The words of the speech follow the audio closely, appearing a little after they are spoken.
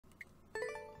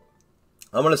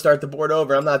I'm gonna start the board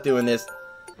over. I'm not doing this.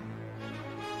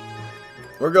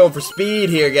 We're going for speed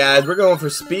here, guys. We're going for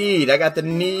speed. I got the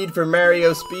need for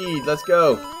Mario speed. Let's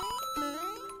go.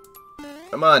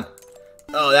 Come on.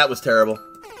 Oh, that was terrible.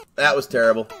 That was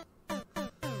terrible.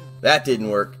 That didn't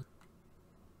work.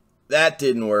 That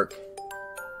didn't work.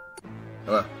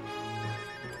 Come on.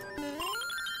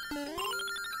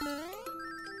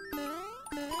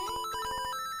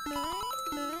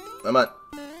 Come on.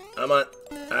 Come on.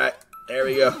 Alright. There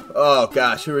we go. Oh,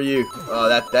 gosh. Who are you? Oh,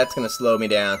 that's going to slow me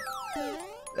down.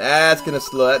 That's going to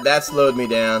slow... That slowed me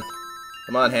down.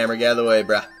 Come on, Hammer. Get out of the way,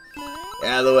 bruh.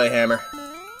 Get out of the way, Hammer.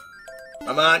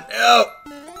 Come on. No!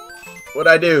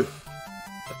 What'd I do?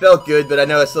 I felt good, but I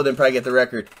know I still didn't probably get the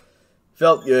record.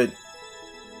 Felt good.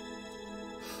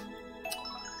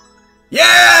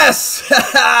 Yes!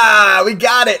 We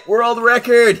got it! World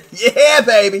record! Yeah,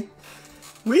 baby!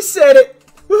 We said it!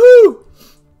 Woohoo!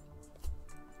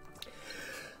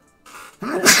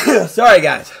 Sorry,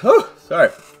 guys. Whew, sorry.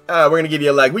 We're going to give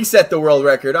you a leg. We set the world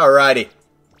record. Alrighty.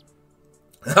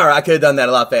 Alright, I could have done that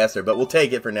a lot faster, but we'll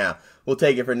take it for now. We'll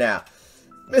take it for now.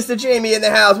 Mr. Jamie in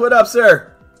the house. What up,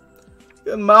 sir?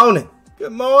 Good morning.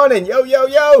 Good morning. Yo, yo,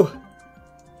 yo.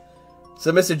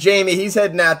 So, Mr. Jamie, he's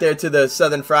heading out there to the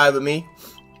Southern Fry with me.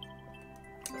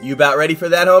 You about ready for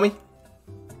that, homie?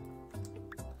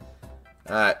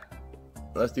 Alright.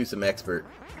 Let's do some expert.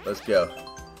 Let's go.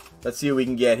 Let's see what we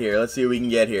can get here. Let's see what we can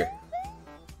get here.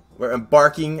 We're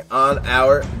embarking on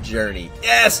our journey.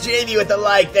 Yes, Jamie with the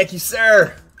like. Thank you,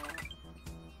 sir.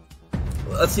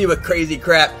 Let's see what crazy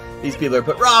crap these people are.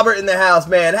 But Robert in the house,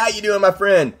 man. How you doing, my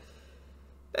friend?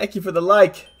 Thank you for the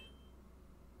like.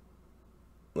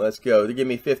 Let's go. They give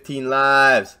me 15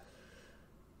 lives.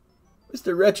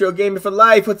 Mr. Retro Gamer for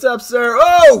Life. What's up, sir?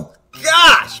 Oh,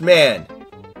 gosh, man.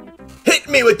 Hit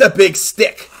me with the big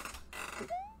stick.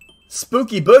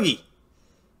 Spooky Boogie.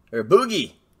 Or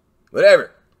Boogie.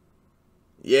 Whatever.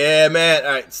 Yeah, man.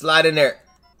 Alright, slide in there.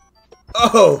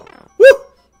 Oh. Woo.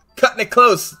 Cutting it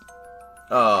close.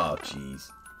 Oh, jeez.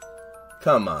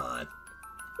 Come on.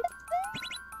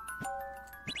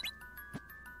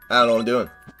 I don't know what I'm doing.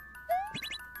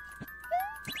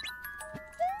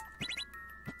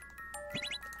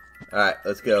 Alright,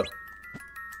 let's go. What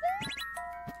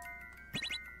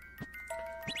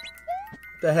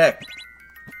the heck?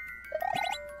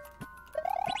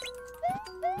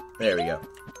 There we go.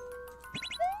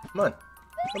 Come on.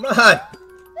 Come on!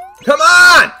 Come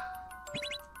on!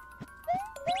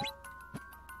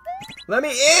 Let me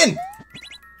in!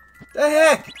 The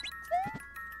heck?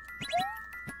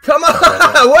 Come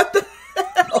on! What the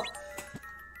hell?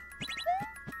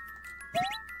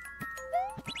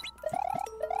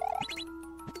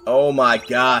 Oh my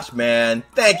gosh, man.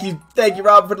 Thank you,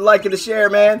 Robert, for the like and the share,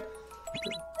 man.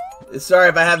 Sorry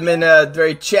if I haven't been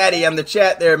very chatty on the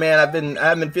chat there, man. I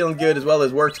haven't been feeling good, as well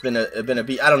as work's been a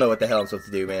beat. I don't know what the hell I'm supposed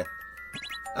to do, man.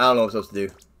 I don't know what I'm supposed to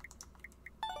do.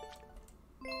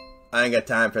 I ain't got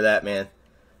time for that, man.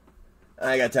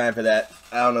 I ain't got time for that.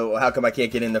 I don't know. How come I can't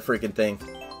get in the freaking thing?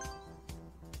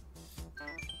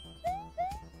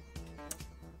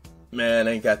 Man,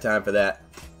 I ain't got time for that.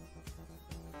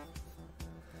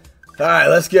 Alright,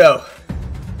 let's go.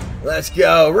 Let's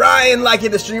go. Ryan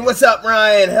liking the stream. What's up,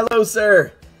 Ryan? Hello,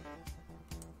 sir.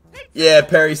 Yeah,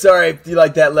 Perry. Sorry if you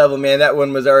like that level, man. That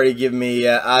one was already giving me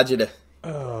agita.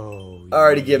 Oh.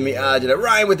 Already giving me agita.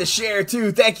 Ryan with the share,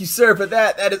 too. Thank you, sir, for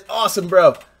that. That is awesome,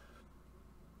 bro.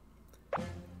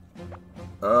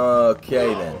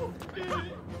 Okay, then.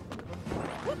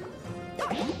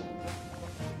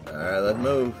 Alright, let's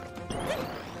move.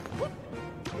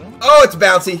 Oh, it's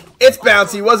bouncy. It's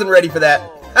bouncy. Wasn't ready for that.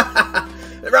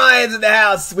 Ryan's in the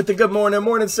house with the good morning.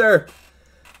 Morning, sir.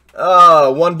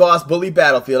 Oh, one boss bully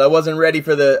battlefield. I wasn't ready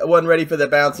for the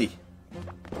bouncy.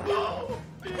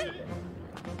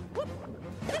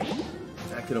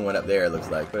 I could have went up there, it looks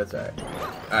like, but it's alright.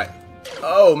 Alright.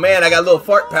 Oh man, I got a little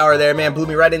fart power there, man. Blew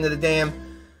me right into the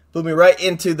blew me right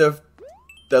into the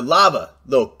lava.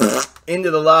 Little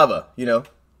into the lava, you know.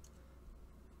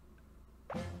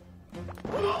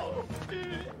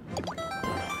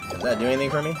 Does that do anything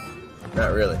for me?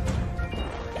 Not really.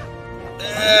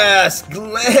 Yes!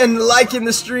 Glenn liking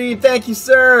the stream. Thank you,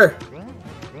 sir.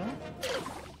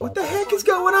 What the heck is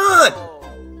going on?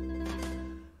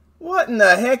 What in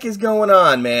the heck is going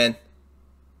on, man?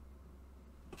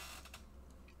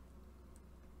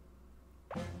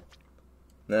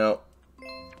 No.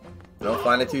 Don't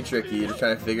find it too tricky. You're just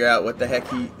trying to figure out what the heck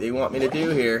they want me to do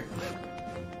here.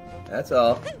 That's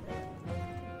all.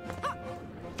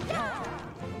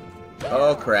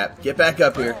 Oh crap. Get back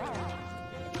up here.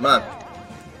 Come on.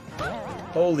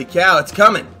 Holy cow, it's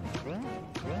coming.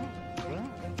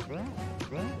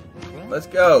 Let's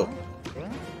go.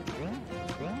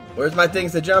 Where's my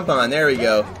things to jump on? There we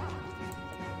go.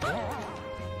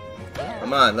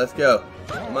 Come on, let's go.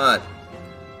 Come on.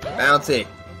 Bouncy.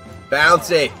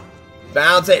 Bouncy.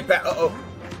 Bouncy. Uh-oh.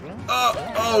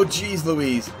 Oh, jeez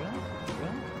Louise.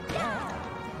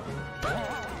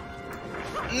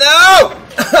 No!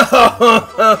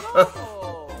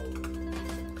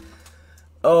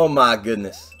 Oh my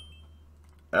goodness.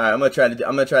 All right, I'm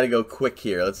gonna try to go quick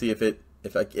here. Let's see if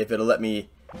it'll let me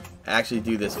actually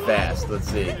do this fast. Let's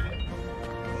see.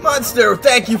 Monster,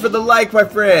 thank you for the like, my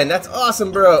friend. That's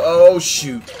awesome, bro. Oh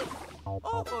shoot.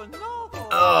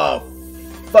 Oh,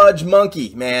 fudge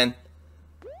monkey, man.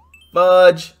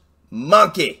 Fudge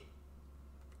monkey.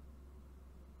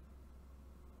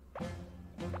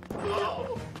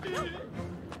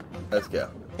 Let's go.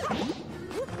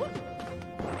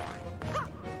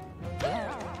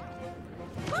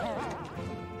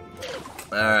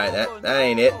 Alright, that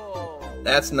ain't it.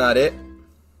 That's not it.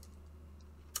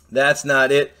 That's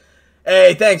not it.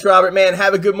 Hey, thanks, Robert, man.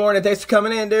 Have a good morning. Thanks for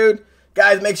coming in, dude.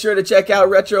 Guys, make sure to check out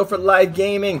Retro for Life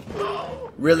Gaming.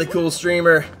 Really cool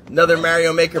streamer. Another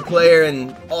Mario Maker player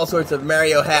and all sorts of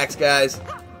Mario hacks, guys.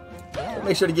 So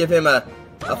make sure to give him a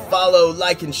follow,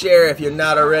 like, and share if you're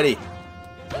not already.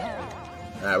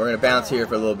 Alright, we're going to bounce here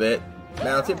for a little bit.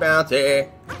 Bouncy, bouncy.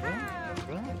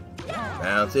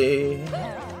 Bouncy.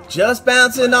 Just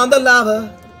bouncing on the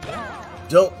lava.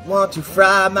 Don't want to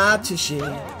fry my tushy.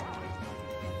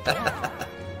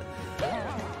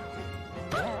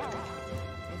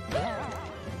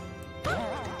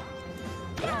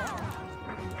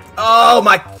 Oh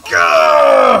my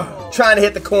god! Trying to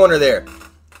hit the corner there.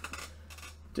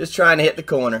 Just trying to hit the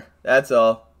corner. That's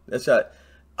all. That's right.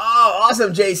 Oh,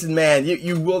 awesome, Jason, man.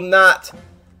 You will not.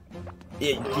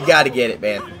 You got to get it,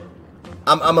 man.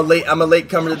 I'm a late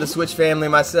comer to the Switch family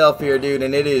myself here, dude,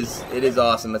 and it is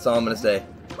awesome. That's all I'm gonna say.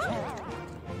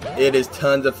 It is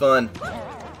tons of fun.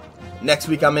 Next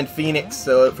week I'm in Phoenix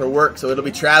for work, so it'll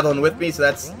be traveling with me. So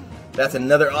that's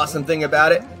another awesome thing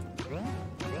about it.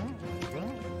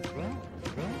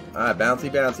 All right, bouncy,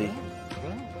 bouncy.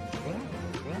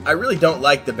 I really don't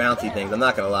like the bouncy things. I'm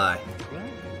not gonna lie.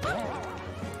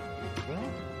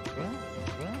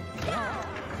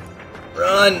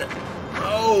 Run!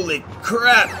 Holy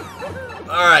crap!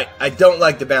 Alright, I don't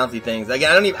like the bouncy things.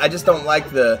 Again, I just don't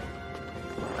like I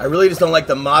really just don't like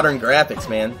the modern graphics,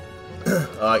 man.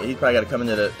 He's probably gotta come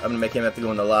into I'm gonna make him have to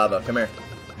go in the lava. Come here.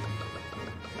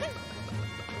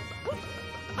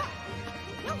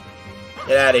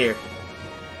 Get out of here.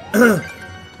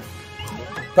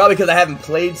 Probably because I haven't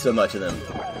played so much of them.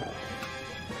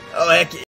 Oh, heck yeah.